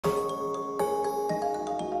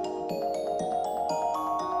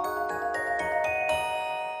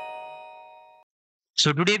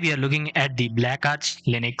So today we are looking at the BlackArch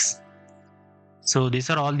Linux. So these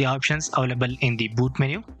are all the options available in the boot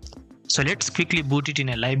menu. So let's quickly boot it in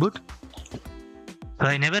a live boot. So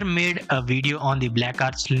I never made a video on the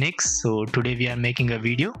BlackArch Linux, so today we are making a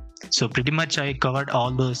video. So pretty much I covered all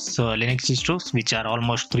those Linux distros, which are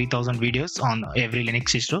almost 3000 videos on every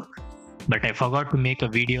Linux distro. But I forgot to make a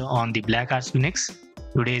video on the BlackArch Linux.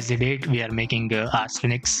 Today is the date we are making Arch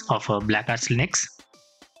Linux of BlackArch Linux.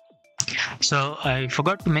 So I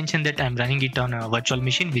forgot to mention that I'm running it on a virtual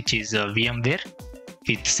machine, which is VMware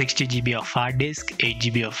with 60 GB of hard disk, 8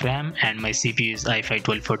 GB of RAM, and my CPU is i5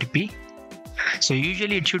 1240p. So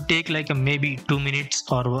usually it should take like maybe 2 minutes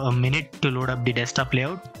or a minute to load up the desktop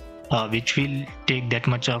layout, which will take that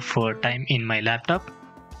much of time in my laptop.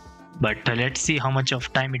 But let's see how much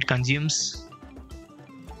of time it consumes.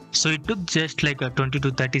 So it took just like 20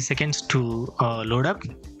 to 30 seconds to load up.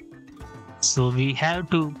 So we have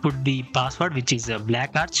to put the password, which is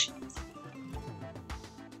BlackArch.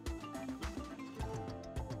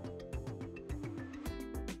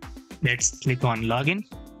 Let's click on login.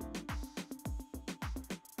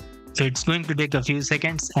 So it's going to take a few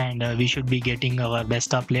seconds and we should be getting our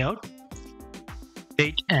desktop layout.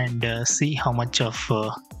 Wait and see how much of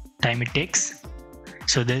time it takes.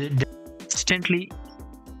 So instantly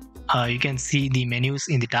you can see the menus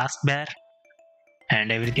in the taskbar and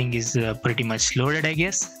everything is pretty much loaded, I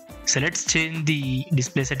guess. So let's change the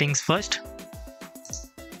display settings first.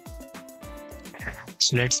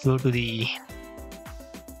 So let's go to the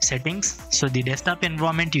settings. So the desktop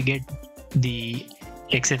environment, you get the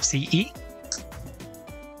XFCE.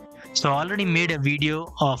 So I already made a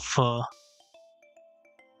video of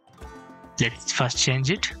let's first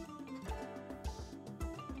change it.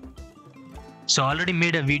 So I already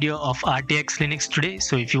made a video of RTX Linux today,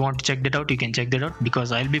 so if you want to check that out, you can check that out,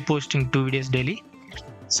 because I'll be posting 2 videos daily.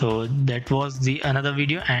 So that was the another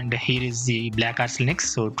video, and here is the BlackArch Linux.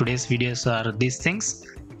 So today's videos are these things.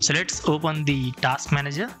 So let's open the task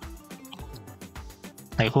manager.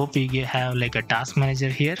 I hope we have like a task manager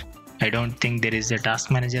here. I don't think there is a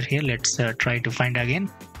task manager here. Let's try to find again.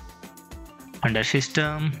 Under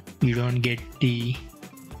system, you don't get the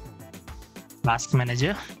task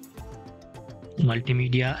manager.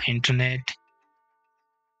 Multimedia, internet.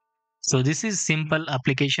 So this is simple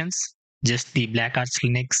applications, just the BlackArch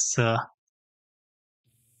Linux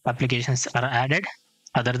applications are added.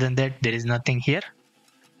 Other than that, there is nothing here.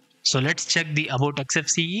 So let's check the about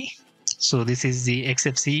XFCE. So this is the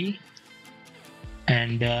XFCE,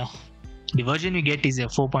 and the version we get is a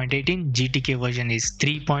 4.18, GTK version is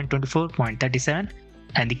 3.24.37,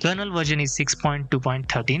 and the kernel version is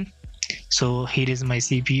 6.2.13. So here is my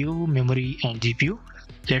CPU, memory, and GPU.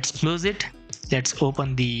 Let's close it. Let's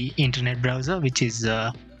open the internet browser, which is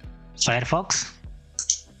Firefox.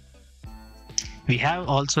 We have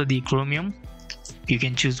also the Chromium. You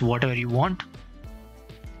can choose whatever you want.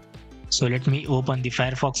 So let me open the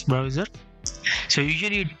Firefox browser. So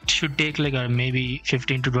usually it should take like maybe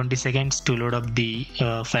 15 to 20 seconds to load up the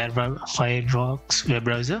Firefox web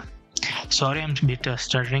browser. Sorry, I'm a bit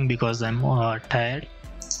stuttering because I'm tired.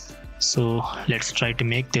 So let's try to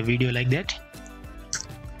make the video like that.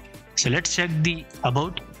 So let's check the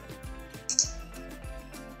about.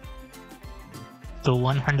 So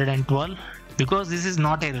 112, because this is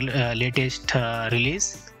not a latest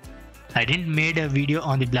release. I didn't made a video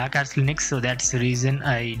on the BlackArch Linux, so that's the reason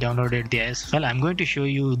I downloaded the ISO file. I'm going to show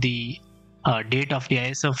you the date of the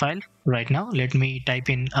ISO file right now. Let me type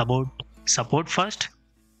in about support first.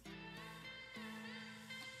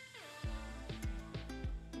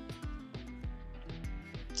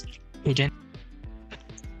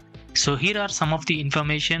 So here are some of the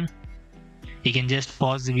information. You can just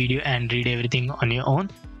pause the video and read everything on your own.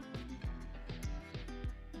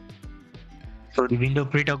 So the window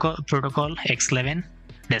protocol X11,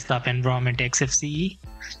 desktop environment XFCE.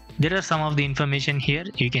 There are some of the information here.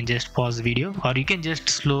 You can just pause the video, or you can just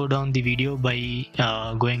slow down the video by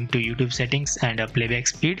going to YouTube settings and playback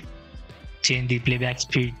speed. Change the playback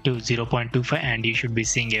speed to 0.25 and you should be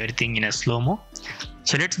seeing everything in a slow-mo.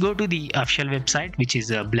 So let's go to the official website, which is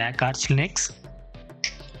BlackArch Linux.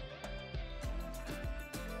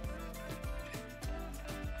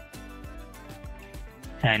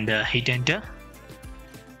 And hit enter.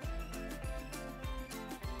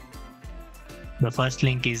 The first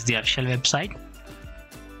link is the official website.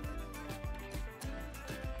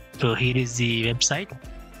 So here is the website.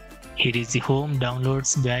 Here is the home,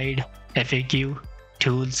 downloads, guide, FAQ,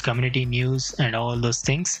 tools, community news, and all those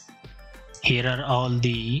things. Here are all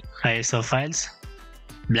the ISO files.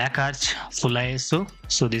 BlackArch full ISO.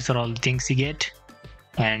 So these are all the things you get.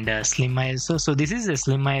 and slim ISO. So this is a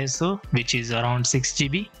slim ISO which is around 6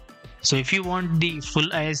 GB. So if you want the full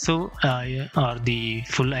ISO or the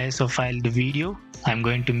full ISO file, the video, I'm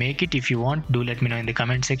going to make it. If you want, do let me know in the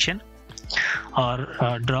comment section, or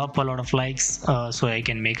drop a lot of likes so I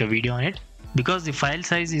can make a video on it. Because the file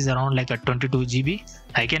size is around like a 22 GB,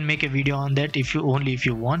 I can make a video on that if you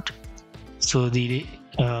want. So the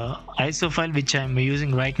ISO file which I'm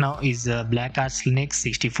using right now is BlackArch Linux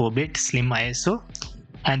 64-bit slim ISO,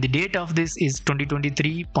 and the date of this is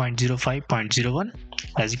 2023.05.01.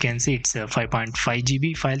 As you can see, it's a 5.5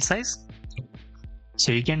 GB file size.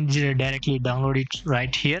 So you can directly download it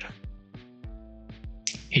right here.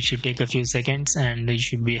 It should take a few seconds and you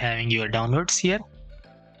should be having your downloads here.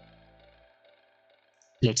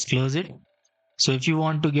 Let's close it. So if you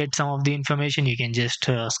want to get some of the information, you can just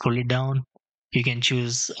scroll it down. You can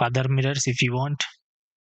choose other mirrors if you want.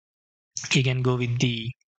 You can go with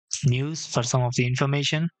the news for some of the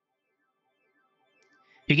information.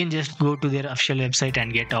 You can just go to their official website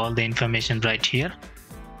and get all the information right here.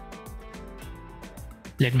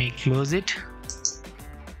 Let me close it.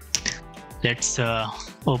 Let's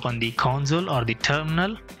open the console or the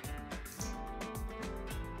terminal.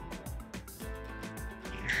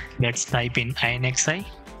 Let's type in INXI.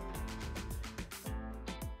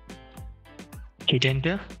 Hit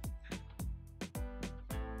enter.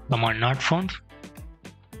 Command not found.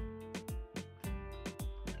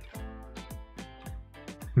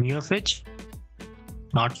 Neofetch.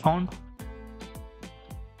 Not found.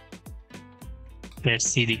 Let's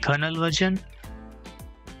see the kernel version.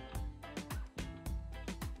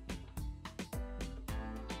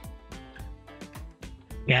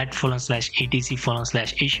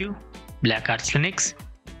 cat/etc/issue BlackArch Linux.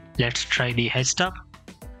 Let's try the htop.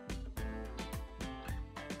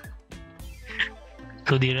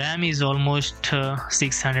 So the RAM is almost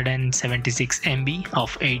 676 MB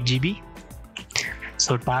of 8 GB.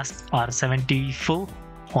 So tasks are 74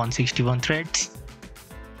 on 61 threads.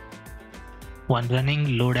 One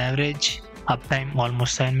running, load average, uptime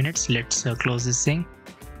almost 7 minutes. Let's close this thing.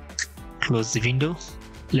 Close the window.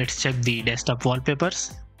 Let's check the desktop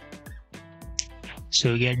wallpapers.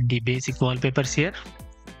 So you get the basic wallpapers here.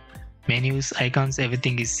 Menus, icons,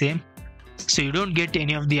 everything is same. So you don't get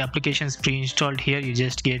any of the applications pre-installed here. You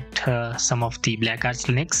just get some of the BlackArch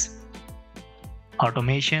Linux.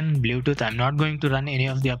 Automation, Bluetooth. I'm not going to run any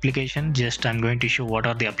of the application. Just I'm going to show what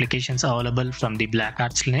are the applications available from the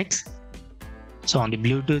BlackArch Linux. So on the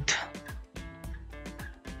Bluetooth,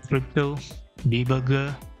 crypto,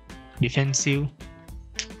 debugger, defensive,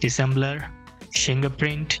 assembler,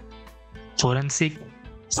 fingerprint, forensic,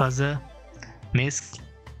 fuzzer, MISC,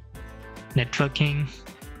 networking,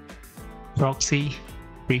 proxy,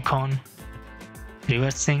 recon,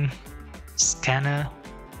 reversing, scanner,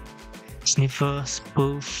 sniffer,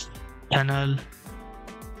 spoof, tunnel,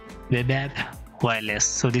 web app, wireless.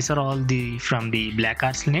 So these are all the from the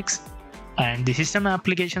BlackArch Linux, and the system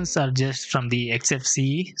applications are just from the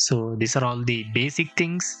XFCE. So these are all the basic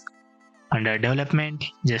things. Under development,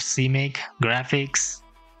 just CMake, graphics,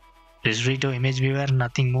 Restrito, image viewer,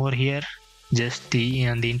 nothing more here. Just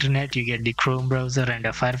on the internet you get the Chrome browser and a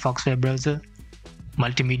Firefox web browser.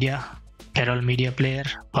 Multimedia, Carol media player,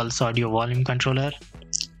 pulse audio volume controller.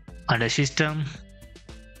 Under system,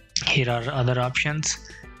 here are other options.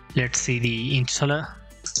 Let's see the installer.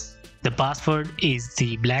 The password is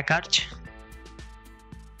the BlackArch.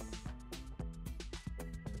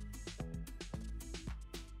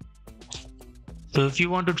 So if you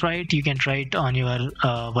want to try it, you can try it on your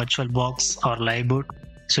virtual box or live boot.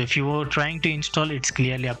 So if you are trying to install, it's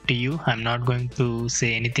clearly up to you. I'm not going to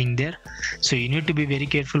say anything there. So you need to be very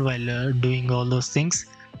careful while doing all those things.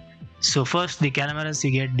 So first, the cameras,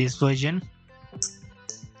 you get this version.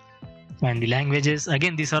 And the languages,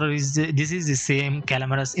 again, this is the same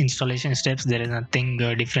Calamaras installation steps. There is nothing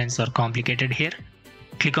different or complicated here.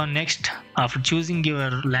 Click on next. After choosing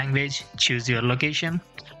your language, choose your location.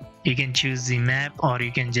 You can choose the map or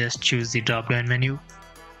you can just choose the drop down menu.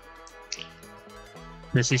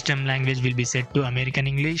 The system language will be set to American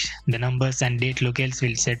English. The numbers and date locales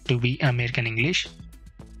will set to be American English.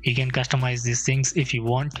 You can customize these things if you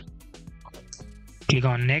want. Click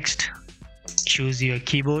on next. Choose your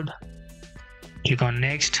keyboard. Click on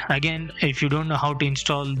next. Again, if you don't know how to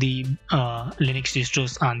install the Linux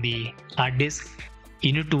distros on the hard disk,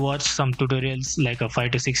 you need to watch some tutorials, like a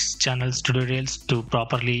 5 to 6 channels tutorials, to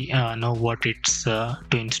properly know what it's to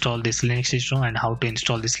install this Linux distro and how to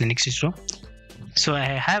install this Linux distro. So I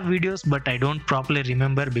have videos, but I don't properly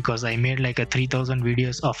remember because I made like a 3000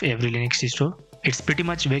 videos of every Linux distro. It's pretty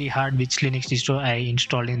much very hard which Linux distro I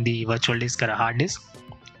installed in the virtual disk or a hard disk.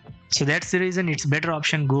 So that's the reason it's better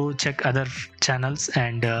option, go check other channels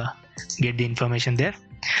and get the information there.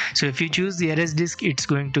 So if you choose the erase disk, it's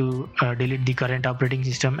going to delete the current operating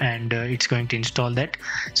system and it's going to install that.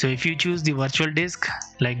 So if you choose the virtual disk,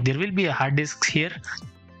 like there will be a hard disk here,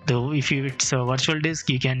 though if it's a virtual disk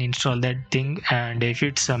you can install that thing, and if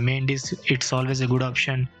it's a main disk, it's always a good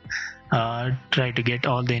option. Try to get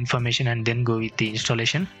all the information and then go with the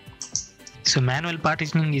installation. So manual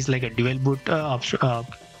partitioning is like a dual boot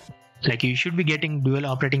like you should be getting dual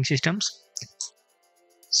operating systems.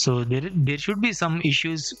 So there should be some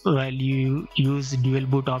issues while you use dual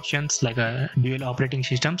boot options, like a dual operating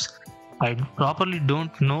systems. I properly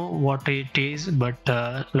don't know what it is, but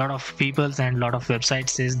a lot of people and a lot of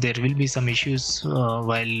websites says there will be some issues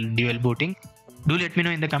while dual booting. Do let me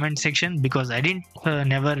know in the comment section, because I didn't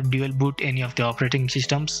never dual boot any of the operating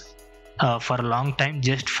systems for a long time,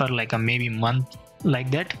 just for like a maybe month like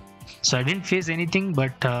that. So I didn't face anything,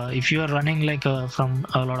 but if you are running like from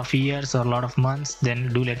a lot of years or a lot of months,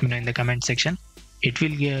 then do let me know in the comment section. It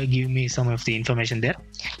will give me some of the information there.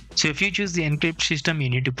 So if you choose the encrypt system, you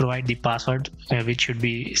need to provide the password which should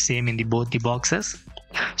be same in both the boxes.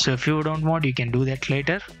 So if you don't want, you can do that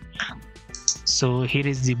later. So here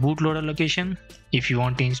is the bootloader location. If you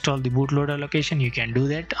want to install the bootloader location, you can do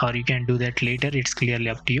that, or you can do that later. It's clearly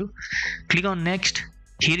up to you. Click on next.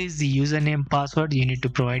 Here is the username password. You need to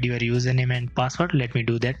provide your username and password. Let me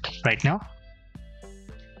do that right now.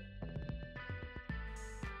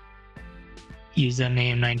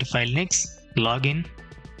 Username 95Linux, login,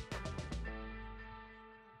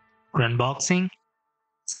 unboxing.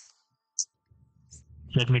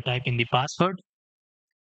 Let me type in the password.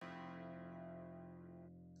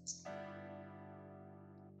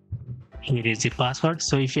 Here is the password.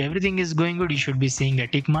 So if everything is going good, you should be seeing a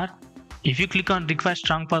tick mark. If you click on request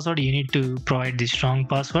strong password, you need to provide the strong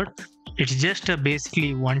password. It's just a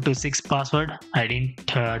basically 1 to 6 password. I didn't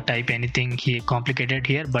type anything here complicated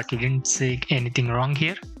here, but you didn't say anything wrong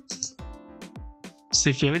here.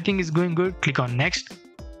 So if everything is going good, click on next.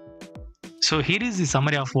 So here is the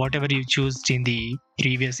summary of whatever you chose in the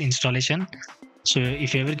previous installation. So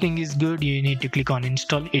if everything is good, you need to click on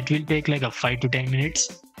install. It will take like a 5 to 10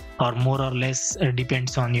 minutes or more or less,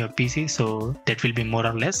 depends on your PC. So that will be more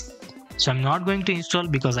or less. So I'm not going to install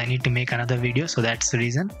because I need to make another video. So that's the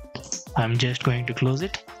reason I'm just going to close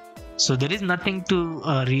it. So there is nothing to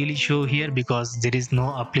really show here because there is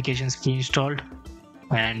no applications pre-installed,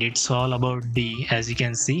 and it's all about the, as you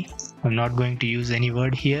can see, I'm not going to use any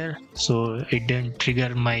word here, so it didn't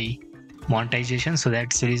trigger my monetization. So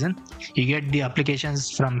that's the reason. You get the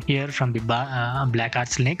applications from here, from the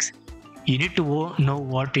BlackArch Linux. You need to know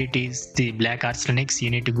what it is, the BlackArch Linux.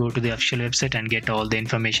 You need to go to the official website and get all the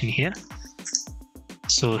information here.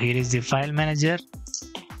 So here is the file manager,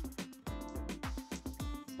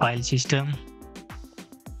 file system.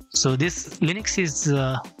 So this Linux is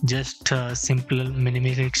just simple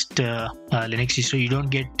minimalist Linux distro. You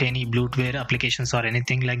don't get any bloatware applications or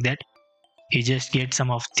anything like that. You just get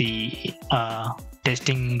some of the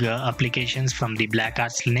testing applications from the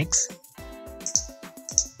BlackArch Linux.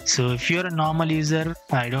 So if you're a normal user,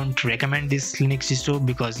 I don't recommend this Linux distro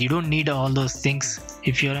because you don't need all those things.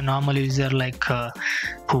 If you're a normal user like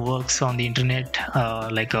who works on the internet,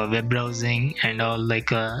 like web browsing and all,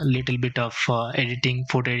 like a little bit of editing,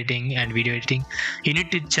 photo editing and video editing, you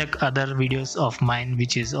need to check other videos of mine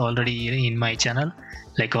which is already in my channel,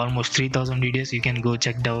 like almost 3000 videos. You can go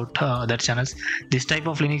check out other channels. This type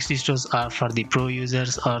of Linux distros are for the pro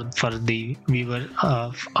users or for the viewer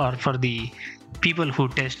or for the people who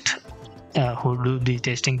test, who do the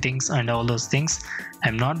testing things and all those things.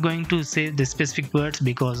 I'm not going to say the specific words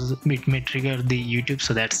because it may trigger the YouTube,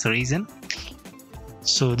 so that's the reason.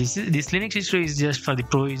 So this Linux distro is just for the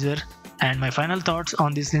pro user. And my final thoughts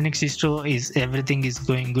on this Linux distro is everything is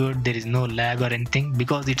going good. There is no lag or anything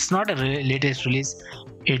because it's not a latest release.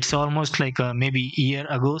 It's almost like maybe a year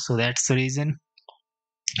ago, so that's the reason.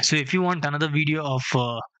 So if you want another video of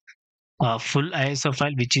full ISO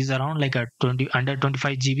file which is around like a under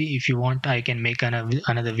 25 GB, if you want, I can make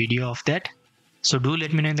another video of that. So do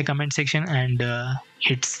let me know in the comment section and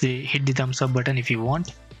hit the thumbs up button if you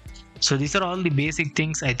want. So these are all the basic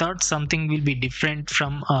things. I thought something will be different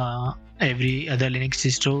from every other Linux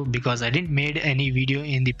distro because I didn't made any video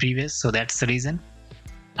in the previous, so that's the reason.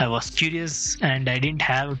 I was curious and I didn't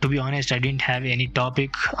have, to be honest, I didn't have any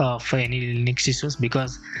topic for any Linux distros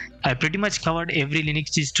because I pretty much covered every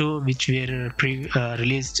Linux distro which were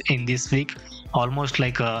released in this week. Almost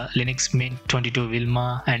like Linux Mint 22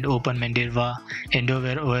 Wilma and Open Mendelva,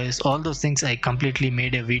 Endover OS, all those things I completely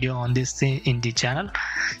made a video on this thing in the channel.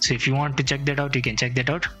 So if you want to check that out, you can check that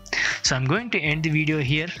out. So I'm going to end the video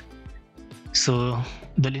here. So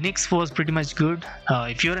the Linux was pretty much good.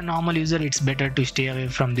 If you're a normal user, it's better to stay away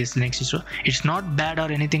from this Linux distro. It's not bad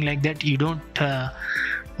or anything like that. You don't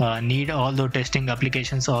need all the testing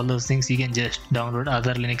applications, all those things. You can just download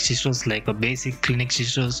other Linux distros like a basic Linux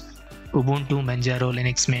distros, Ubuntu, Manjaro,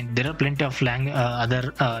 Linux Mint. There are plenty of other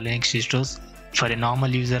Linux distros for a normal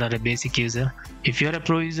user or a basic user. If you're a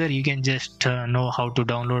pro user, you can just know how to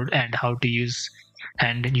download and how to use,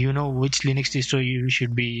 and you know which Linux distro you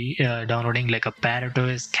should be downloading, like a Parrot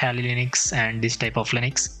OS, Kali Linux, and this type of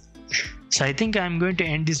Linux. So I think I'm going to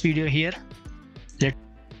end this video here. Let's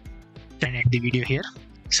end the video here.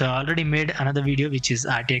 So I already made another video which is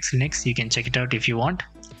RTX Linux. You can check it out if you want.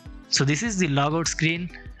 So this is the logout screen,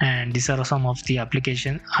 and these are some of the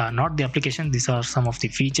application, not the application, these are some of the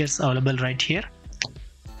features available right here.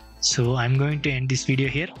 So I'm going to end this video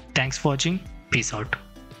here. Thanks for watching. Peace out.